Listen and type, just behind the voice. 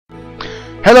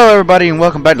Hello everybody and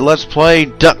welcome back to Let's Play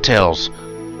Ducktales.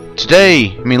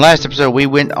 Last episode we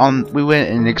went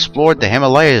and explored the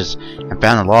Himalayas and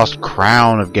found the lost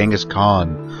crown of Genghis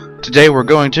Khan. Today we're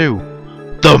going to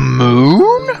the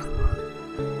moon?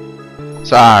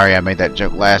 Sorry, I made that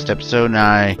joke last episode and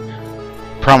I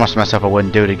promised myself I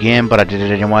wouldn't do it again, but I did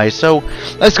it anyway. So,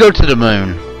 let's go to the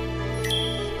moon.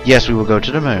 Yes, we will go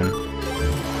to the moon.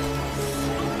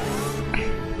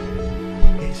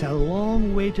 It's a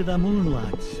long way to the moon,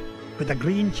 lads. But the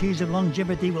green cheese of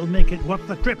longevity will make it worth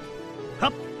the trip.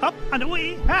 Up, up, and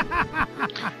away!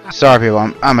 Sorry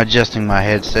people, I'm adjusting my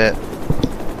headset.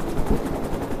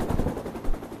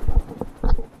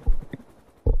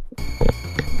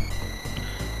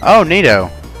 Oh,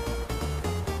 neato.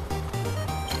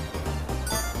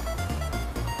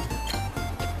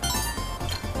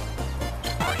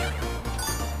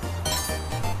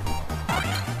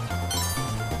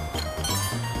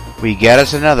 We got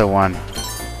us another one.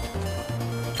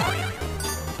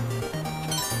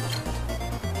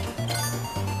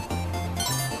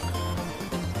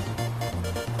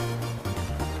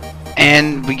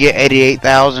 And we get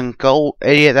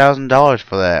 $88,000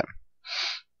 for that.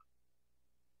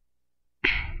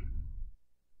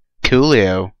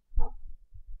 Coolio.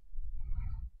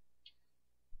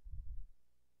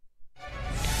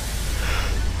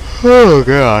 Oh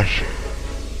gosh.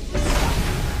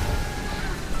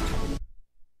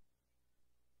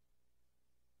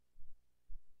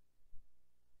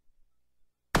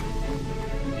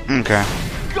 Okay.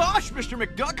 Gosh, Mr.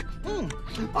 McDuck,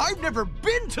 I've never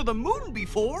been to the moon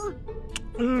before.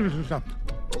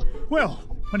 Well,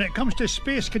 when it comes to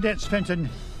space cadets, Fenton,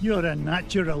 you're a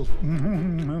natural.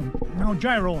 Now,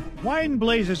 Gyro, why in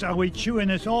blazes are we chewing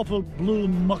this awful blue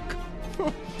muck?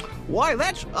 Why,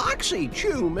 that's Oxy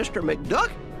Chew, Mr.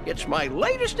 McDuck. It's my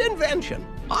latest invention,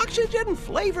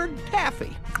 oxygen-flavored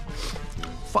taffy.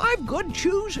 5 good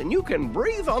chews and you can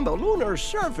breathe on the lunar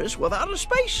surface without a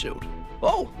spacesuit.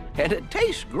 Oh, and it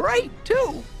tastes great,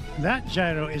 too. That,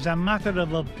 Gyro, is a matter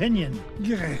of opinion.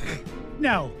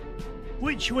 Now,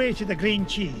 which way to the green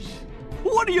cheese?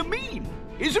 What do you mean?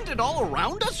 Isn't it all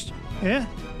around us? Yeah?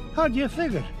 How do you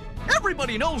figure?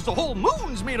 Everybody knows the whole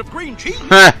moon's made of green cheese.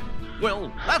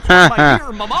 Well, that's what my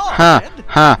dear mama said.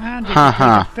 And it takes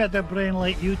a feather brain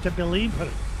like you to believe her.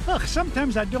 Ugh,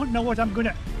 sometimes I don't know what I'm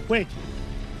gonna... Wait,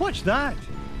 what's that?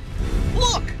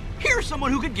 Look, here's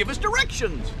someone who could give us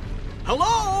directions.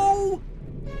 Hello?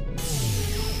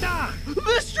 Ah!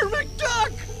 Mr.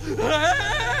 McDuck!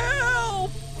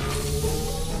 Help!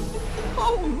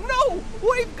 Oh, no!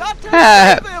 We've got to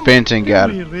save him! Fenton got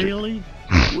it. Really?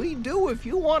 We do if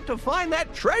you want to find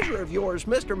that treasure of yours,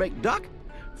 Mr. McDuck.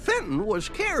 Fenton was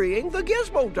carrying the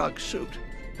Gizmo Duck suit.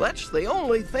 That's the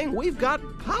only thing we've got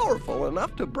powerful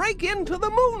enough to break into the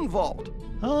moon vault.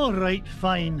 All right,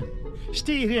 fine.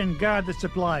 Stay here and guard the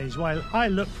supplies while I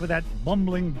look for that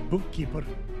bumbling bookkeeper.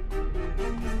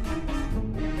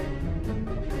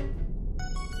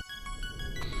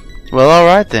 Well,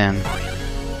 alright then.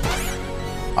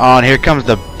 Oh, and here comes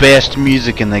the best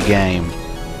music in the game.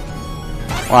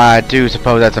 Well, I do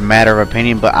suppose that's a matter of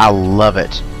opinion, but I love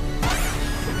it.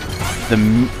 The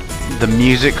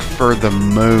music for the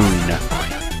moon.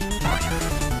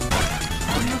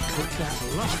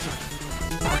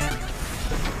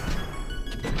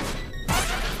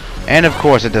 And of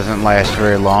course it doesn't last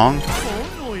very long.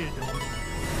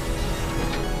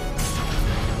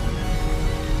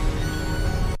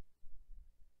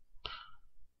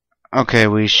 Okay,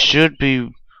 we should be...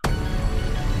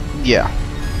 Yeah.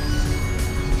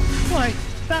 Why,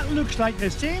 that looks like the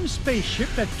same spaceship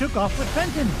that took off with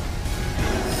Fenton.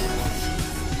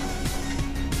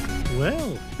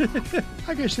 Well,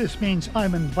 I guess this means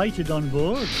I'm invited on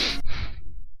board.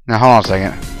 Now hold on a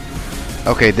second.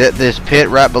 Okay, this pit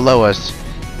right below us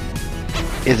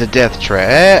is a death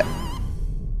trap.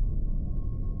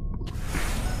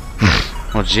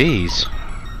 Well, jeez.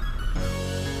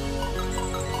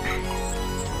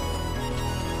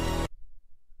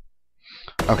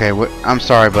 Okay, I'm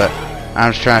sorry, but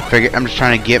I'm just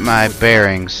trying to get my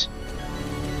bearings.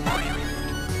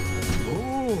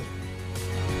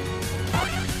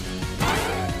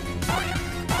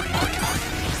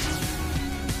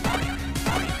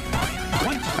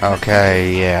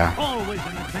 Okay, yeah. Always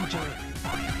an adventurer.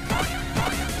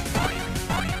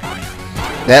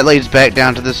 That leads back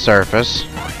down to the surface.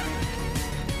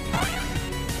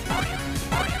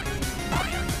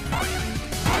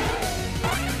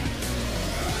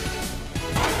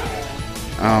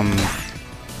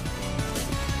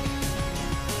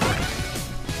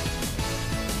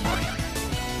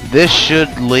 This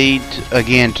should lead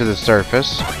again to the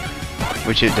surface,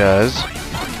 which it does.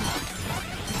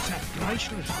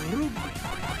 priceless ruby.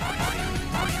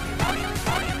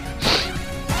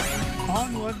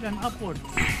 Onward and upward.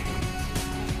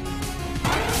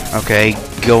 Okay,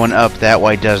 going up that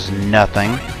way does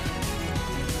nothing.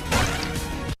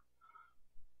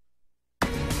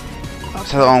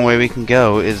 So the only way we can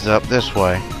go is up this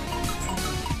way.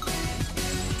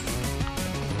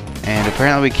 And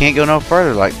apparently we can't go no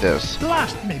further like this.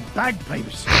 Blast me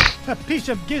bagpipes! A piece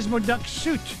of Gizmo Duck's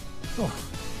suit! Oh,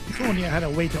 if only I had a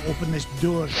way to open this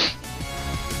door.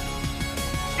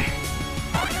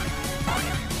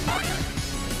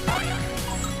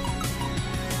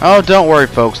 Oh, don't worry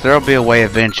folks, there'll be a way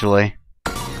eventually.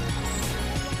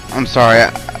 I'm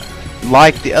sorry,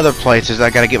 like the other places, I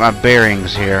gotta get my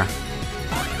bearings here.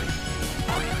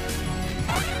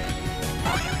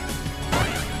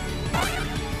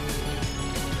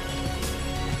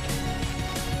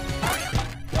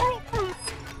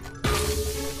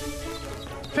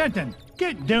 Fenton,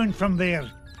 get down from there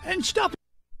and stop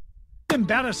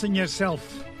embarrassing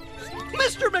yourself.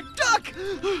 Mr. McDuck!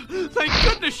 Thank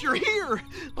goodness you're here!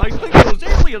 I think those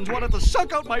aliens wanted to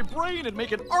suck out my brain and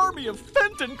make an army of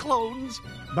Fenton clones.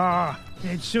 Bah,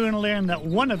 they'd soon learn that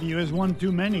one of you is one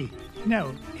too many.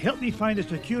 Now, help me find a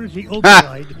security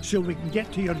override so we can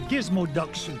get to your Gizmo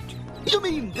Duck suit. You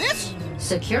mean this?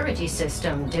 Security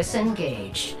system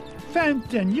disengaged.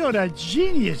 Fenton, you're a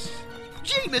genius.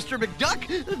 Gee, Mr. McDuck,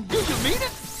 do you mean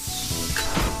it?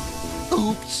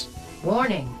 Oops.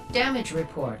 Warning, damage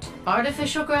report.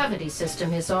 Artificial gravity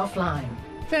system is offline.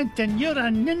 Fenton, you're a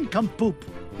nincompoop.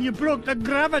 You broke the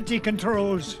gravity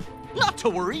controls. Not to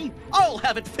worry, I'll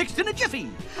have it fixed in a jiffy.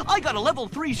 I got a level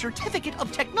 3 certificate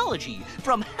of technology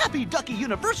from Happy Ducky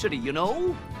University, you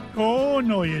know. Oh,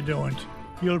 no you don't.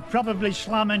 You'll probably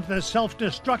slam into the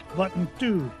self-destruct button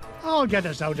too. I'll get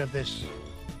us out of this.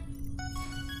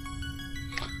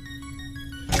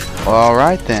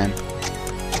 Alright then.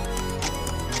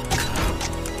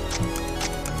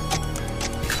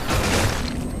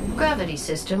 Gravity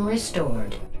system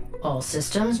restored. All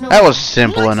systems no. That was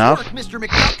simple Nice enough. work, Mr.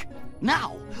 McDuck.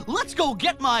 Now, let's go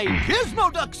get my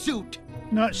Gizmo Duck suit.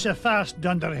 Not so fast,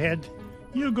 Dunderhead.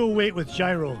 You go wait with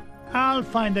Gyro. I'll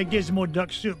find a Gizmo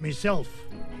Duck suit myself.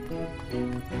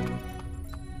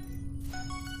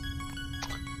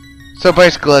 So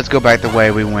basically, let's go back the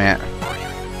way we went.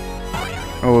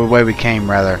 Or the way we came,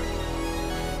 rather.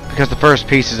 Because the first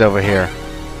piece is over here.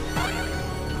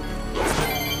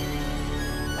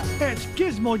 It's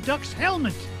Gizmo Duck's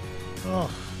helmet.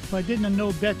 Oh, if I didn't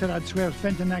know better, I'd swear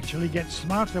Fenton actually gets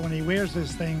smarter when he wears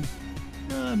this thing.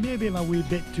 Maybe I'm a wee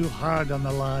bit too hard on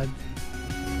the lad.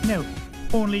 Now,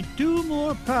 only 2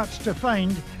 more parts to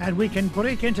find, and we can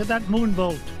break into that moon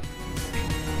vault.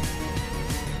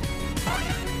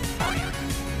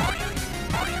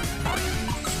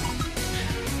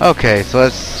 Okay, so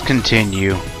let's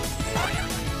continue.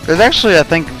 There's actually, I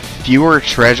think, fewer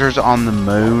treasures on the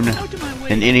moon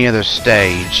than any other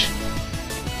stage.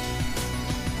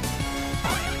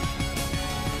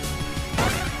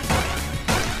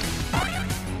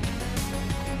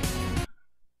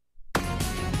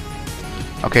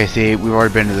 Okay, see, we've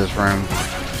already been to this room.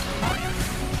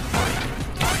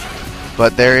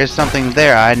 But there is something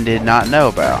there I did not know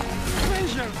about.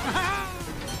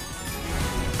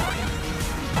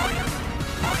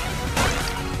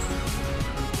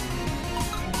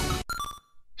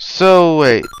 So,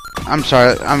 wait, I'm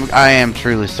sorry, I am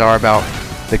truly sorry about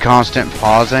the constant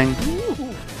pausing,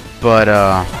 but,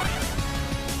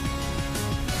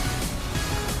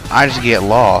 I just get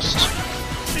lost.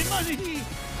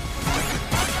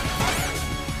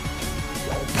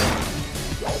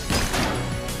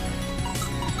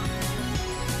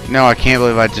 No, I can't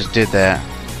believe I just did that.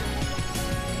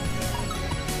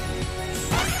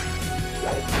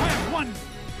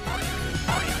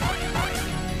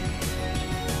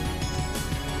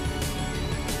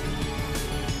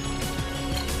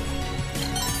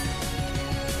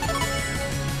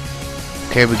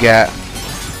 Okay, we got...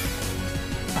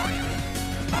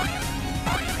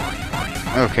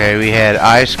 Okay, we had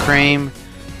ice cream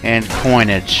and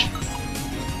coinage.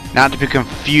 Not to be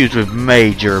confused with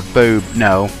major boob.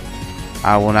 No,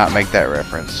 I will not make that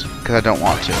reference because I don't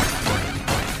want to.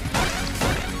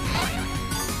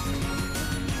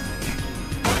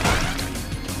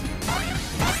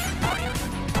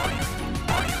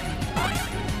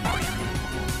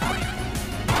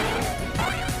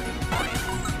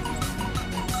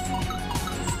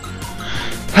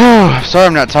 Sorry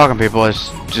I'm not talking, people. It's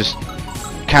just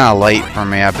kind of late for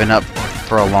me. I've been up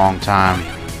for a long time.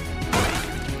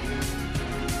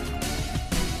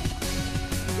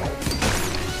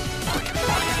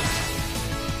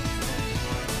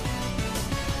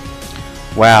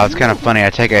 Wow, it's kind of funny. I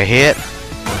take a hit,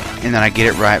 and then I get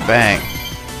it right back.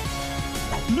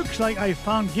 Looks like I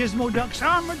found Gizmo Duck's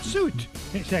armored suit.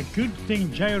 It's a good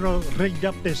thing Gyro rigged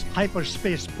up this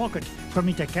hyperspace pocket for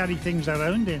me to carry things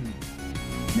around in.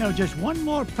 Now just one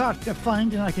more part to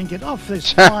find and I can get off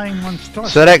this flying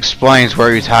monstrosity. So that explains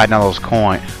where he's hiding all those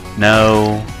coins.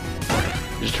 No,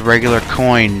 just a regular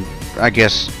coin. I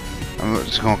guess I'm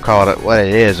just gonna call it what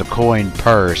it is, a coin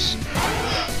purse.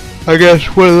 I guess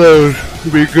one of those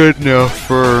would be good enough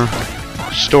for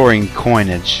storing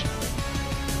coinage.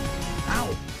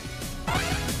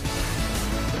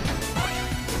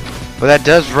 But that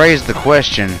does raise the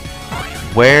question,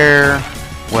 where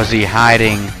was he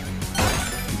hiding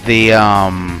the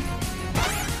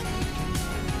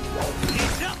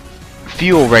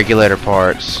fuel regulator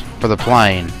parts for the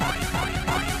plane?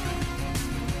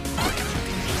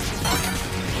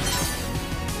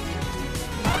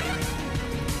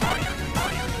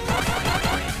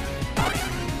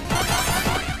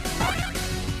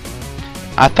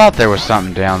 I thought there was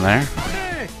something down there.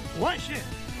 Hey, watch it.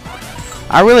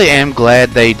 I really am glad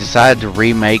they decided to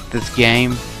remake this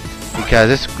game,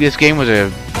 because this game was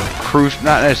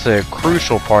not necessarily a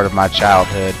crucial part of my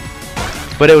childhood,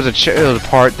 but it was a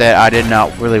part that I did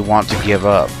not really want to give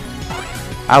up.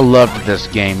 I loved this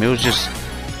game. It was just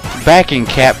back in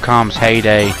Capcom's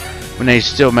heyday when they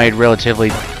still made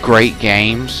relatively great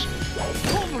games.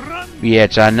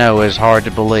 Yet I know it's hard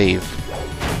to believe.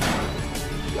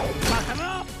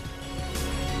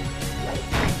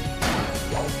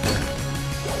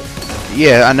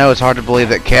 Yeah, I know it's hard to believe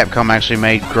that Capcom actually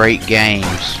made great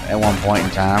games at one point in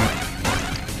time.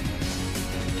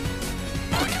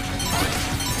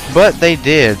 But they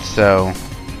did, so...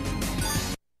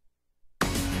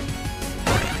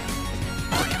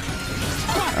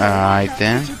 Alright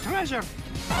then.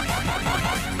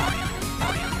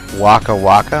 Waka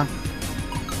Waka?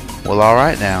 Well,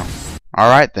 alright now.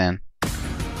 Alright then.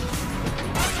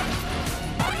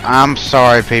 I'm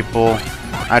sorry, people.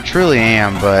 I truly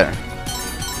am, but...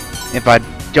 if I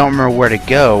don't remember where to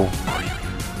go,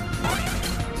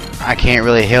 I can't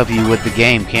really help you with the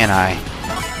game, can I?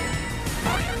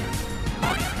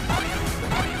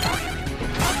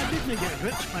 I didn't get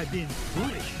rich by being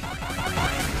foolish.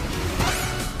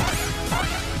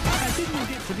 I didn't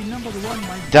get to be number one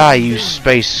by Die, you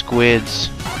space squids.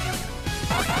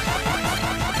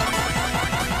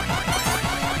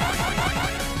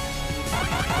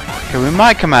 Okay, we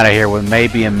might come out of here with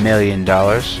maybe $1 million.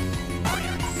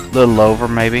 Little over,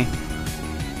 maybe.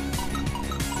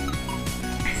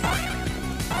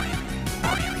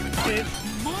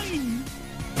 It's mine.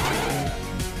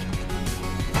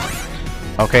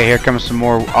 Okay, here comes some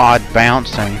more odd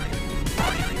bouncing.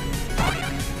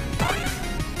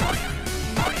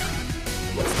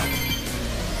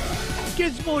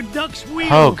 Gizmo Duck's wheel.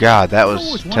 Oh god, that was I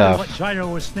always wondered tough. what Gyro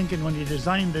was thinking when he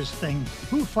designed this thing.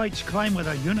 Who fights crime with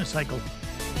a unicycle?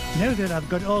 Now that I've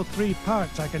got all three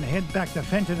parts, I can head back to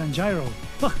Fenton and Gyro.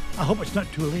 Ugh, I hope it's not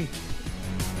too late.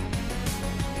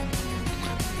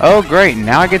 Oh great,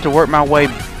 now I get to work my way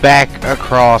back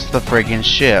across the friggin'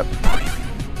 ship.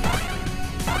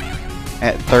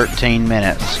 At 13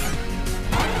 minutes.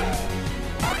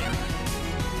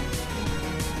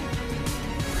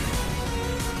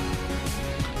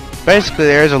 Basically,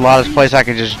 there's a lot of places I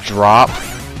can just drop,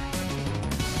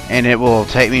 and it will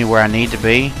take me where I need to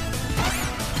be.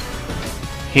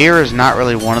 Here is not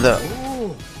really one of the...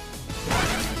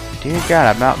 Dear God,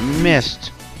 I about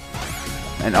missed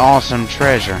an awesome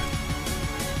treasure.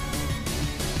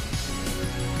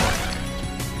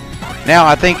 Now,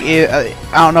 I think I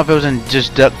don't know if it was in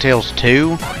just Ducktales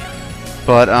 2,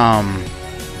 but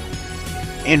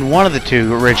in one of the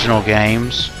two original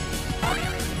games,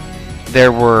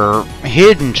 there were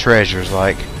hidden treasures.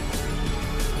 Like,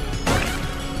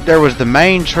 there was the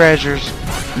main treasures,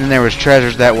 and then there was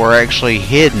treasures that were actually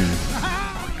hidden.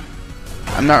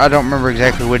 I don't remember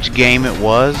exactly which game it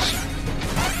was.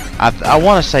 I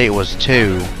want to say it was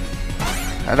 2.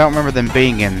 I don't remember them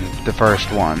being in the first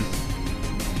one.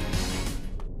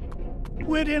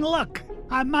 We're in luck.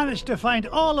 I managed to find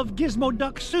all of Gizmo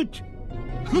Duck's suit.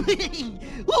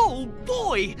 Oh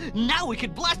boy! Now we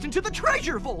can blast into the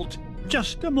treasure vault!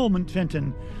 Just a moment,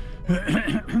 Fenton.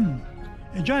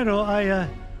 Gyro,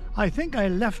 I think I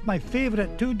left my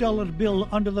favorite $2 bill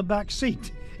under the back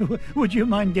seat. Would you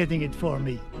mind getting it for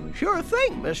me? Sure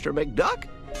thing, Mr. McDuck.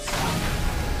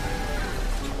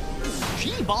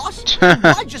 Gee, boss!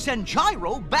 Why'd you send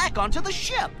Gyro back onto the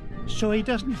ship? So he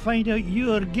doesn't find out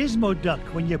you're Gizmo Duck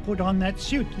when you put on that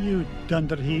suit, you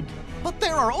dunderhead. But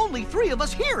there are only 3 of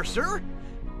us here, sir!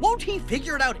 Won't he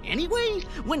figure it out anyway?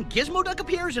 When Gizmo Duck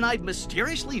appears and I've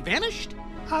mysteriously vanished?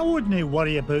 I wouldn't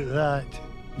worry about that.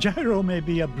 Gyro may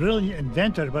be a brilliant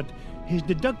inventor, but his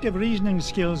deductive reasoning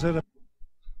skills are...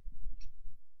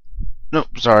 Nope,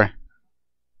 sorry.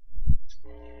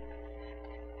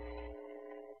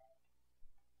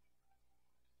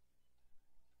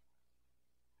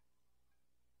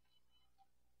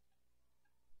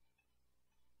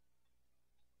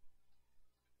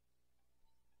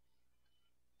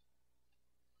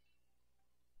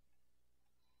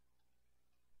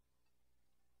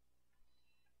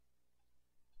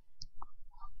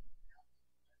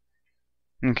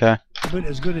 Okay. about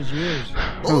as good as yours.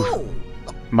 Oh!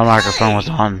 My microphone was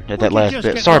on at that We last could just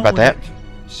bit. get Sorry on about with that.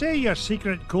 it. Say your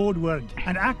secret code word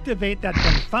and activate that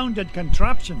confounded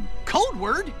contraption. Code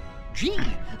word? Gee,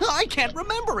 I can't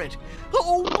remember it.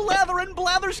 Oh, blather and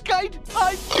blatherskite,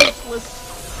 I'm useless.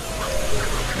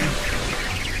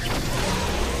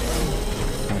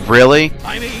 Really?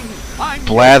 I mean, I'm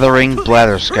Blathering useful to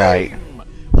blatherskite. extreme.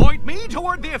 Point me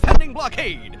toward the offending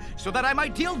blockade, so that I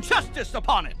might deal justice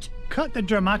upon it. Cut the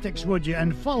dramatics, would you,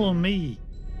 and follow me.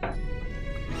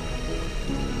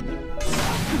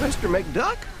 Mr.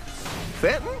 McDuck?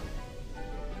 Fenton?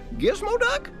 Gizmo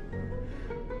Duck?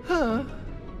 Huh.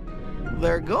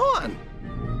 They're gone.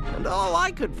 And all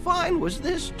I could find was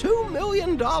this $2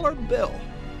 million bill.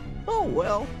 Oh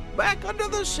well, back under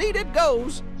the seat it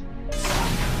goes.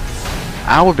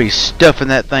 I would be stuffing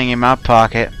that thing in my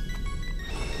pocket.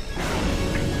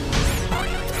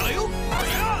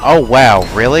 Oh wow,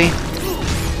 really?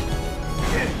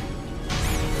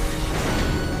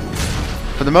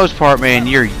 For the most part, man,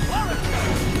 you're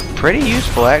pretty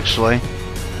useful, actually.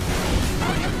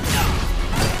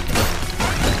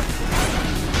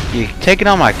 You're taking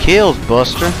all my kills,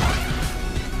 Buster.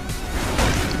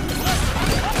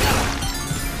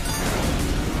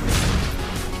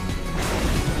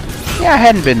 Yeah, I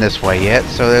hadn't been this way yet,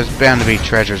 so there's bound to be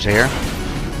treasures here.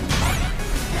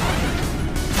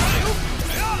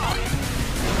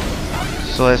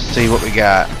 So let's see what we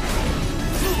got.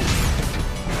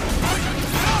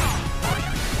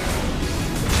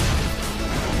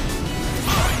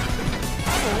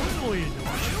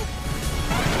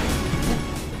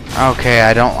 Okay,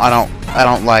 I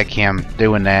don't like him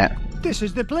doing that. This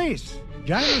is the place.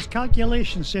 Gyro's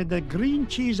calculation said the green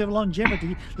cheese of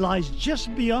longevity lies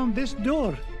just beyond this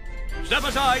door. Step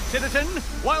aside, citizen,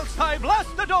 whilst I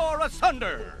blast the door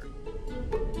asunder.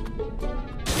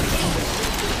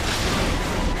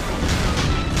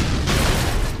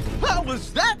 How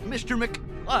was that, Mr.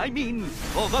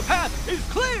 Oh, the path is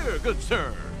clear, good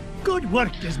sir. Good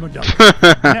work, Gizmo Duck.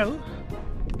 Now,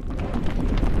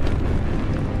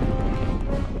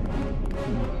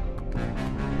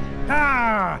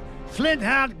 ah,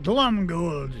 Flintheart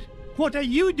Glumgold. What are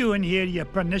you doing here, you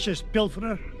pernicious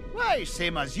pilferer? Why,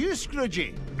 same as you,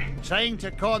 Scroogey. Trying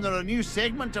to corner a new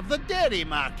segment of the dairy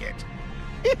market.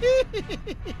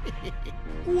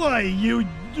 Why, you...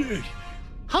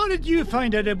 How did you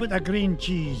find out about the green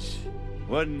cheese?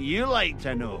 Wouldn't you like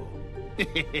to know?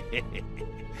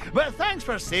 But thanks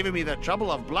for saving me the trouble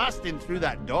of blasting through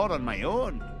that door on my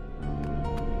own.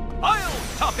 I'll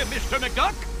stop him, Mr.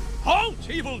 McDuck. Halt,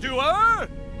 evildoer!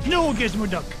 No, Gizmo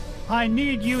Duck. I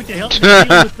need you to help me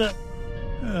deal with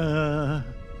the...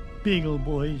 Beagle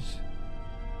Boys.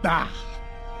 Bah!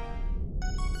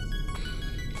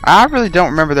 I really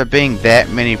don't remember there being that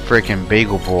many freaking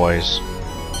Beagle Boys.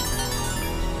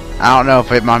 I don't know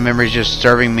if my memory's just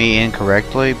serving me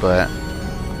incorrectly, but...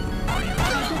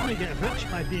 I didn't get rich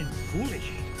by being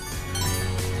foolish.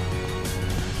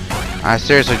 I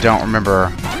seriously don't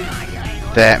remember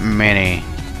that many.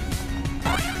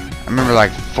 I remember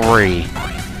like 3.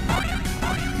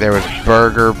 There was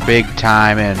Burger, Big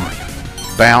Time, and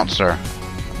Bouncer.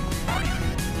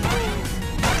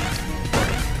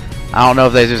 I don't know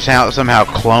if they just somehow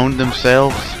cloned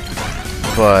themselves,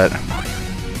 but...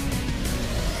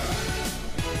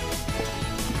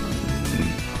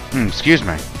 excuse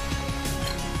me.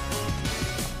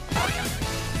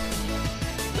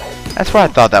 That's what I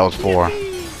thought that was for.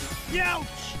 Youch!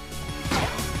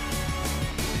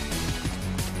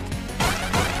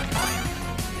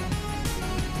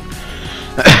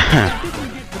 I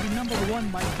didn't get to be number 1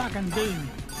 by backing down.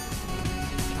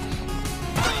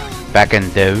 Backing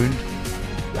down?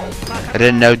 I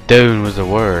didn't know down was a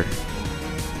word.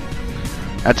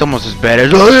 That's almost as bad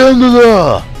as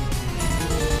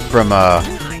from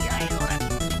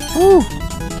woo.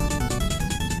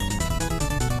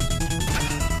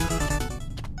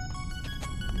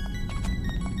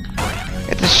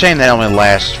 It's a shame that only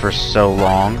lasts for so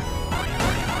long.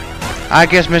 I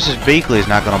guess Mrs. Beakley's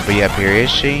not gonna be up here, is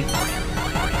she?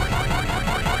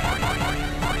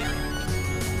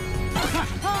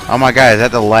 Oh my god, is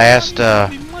that the last,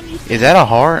 is that a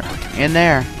heart in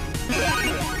there?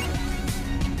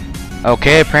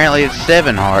 Okay, apparently it's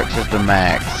 7 hearts is the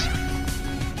max.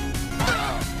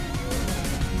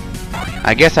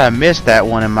 I guess I missed that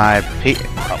one in my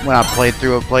when I played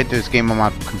through this game on my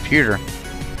computer.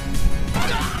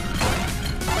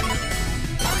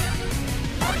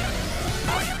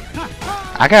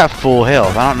 I got full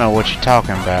health. I don't know what you're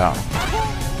talking about.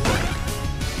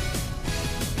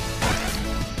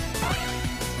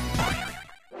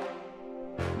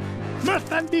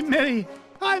 Mirth and be merry.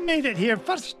 I made it here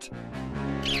first.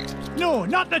 No,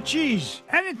 not the cheese.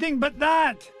 Anything but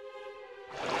that.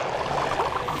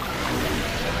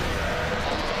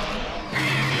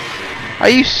 Are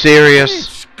you Great serious?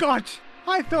 Scott!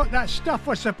 I thought that stuff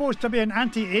was supposed to be an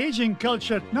anti-aging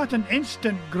culture, not an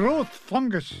instant growth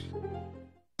fungus.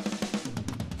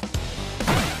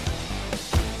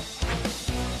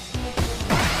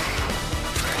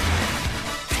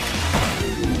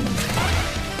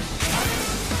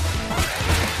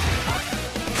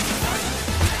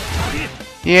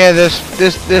 Yeah,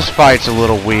 this fight's a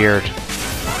little weird.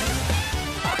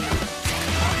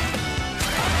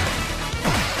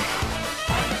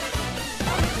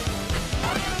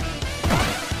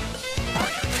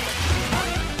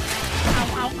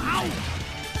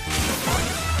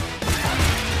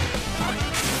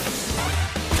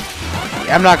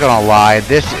 I'm not gonna lie,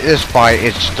 this fight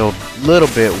is just a little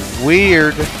bit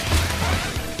weird.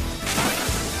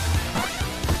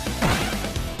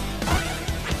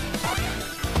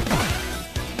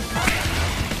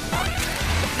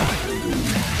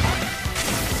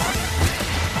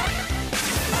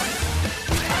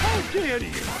 How dare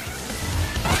you!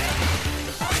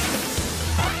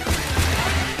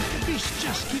 The beast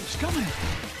just keeps coming.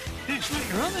 It's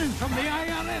like running from the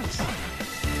IRS.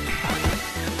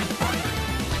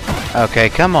 Okay,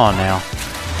 come on now.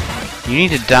 You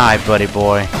need to die, buddy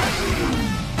boy.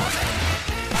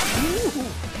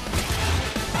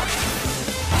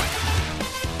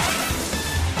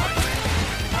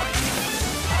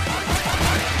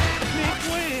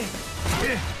 Make way!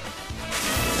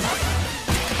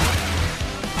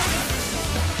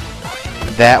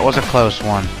 That was a close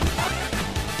one.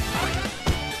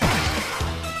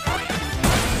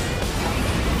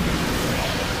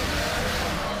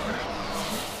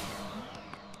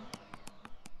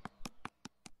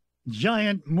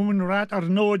 Giant moon rat or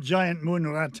no giant moon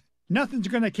rat, nothing's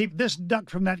gonna keep this duck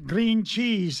from that green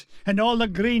cheese and all the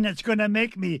green it's gonna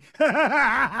make me.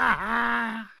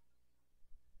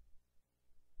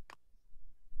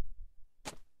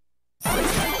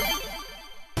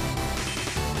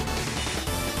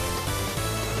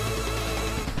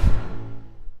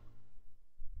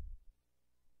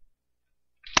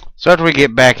 So after we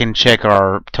get back and check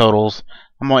our totals,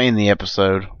 I'm gonna end the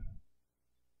episode.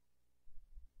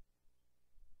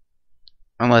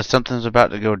 Unless something's about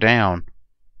to go down.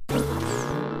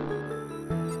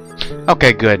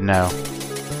 Okay, good, no.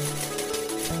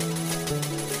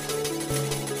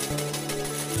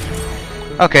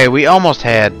 Okay, we almost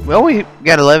had, well, we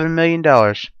got $11 million.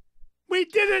 We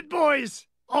did it, boys!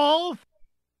 All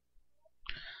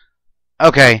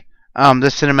Okay,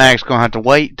 this cinematic's gonna have to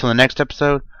wait till the next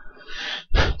episode.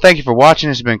 Thank you for watching.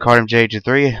 This has been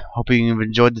CardMJ83. Hope you've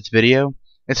enjoyed this video.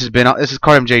 This is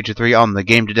CardMJ83 on the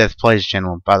Game to Death Plays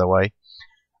channel, by the way.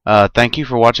 Thank you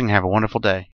for watching. Have a wonderful day.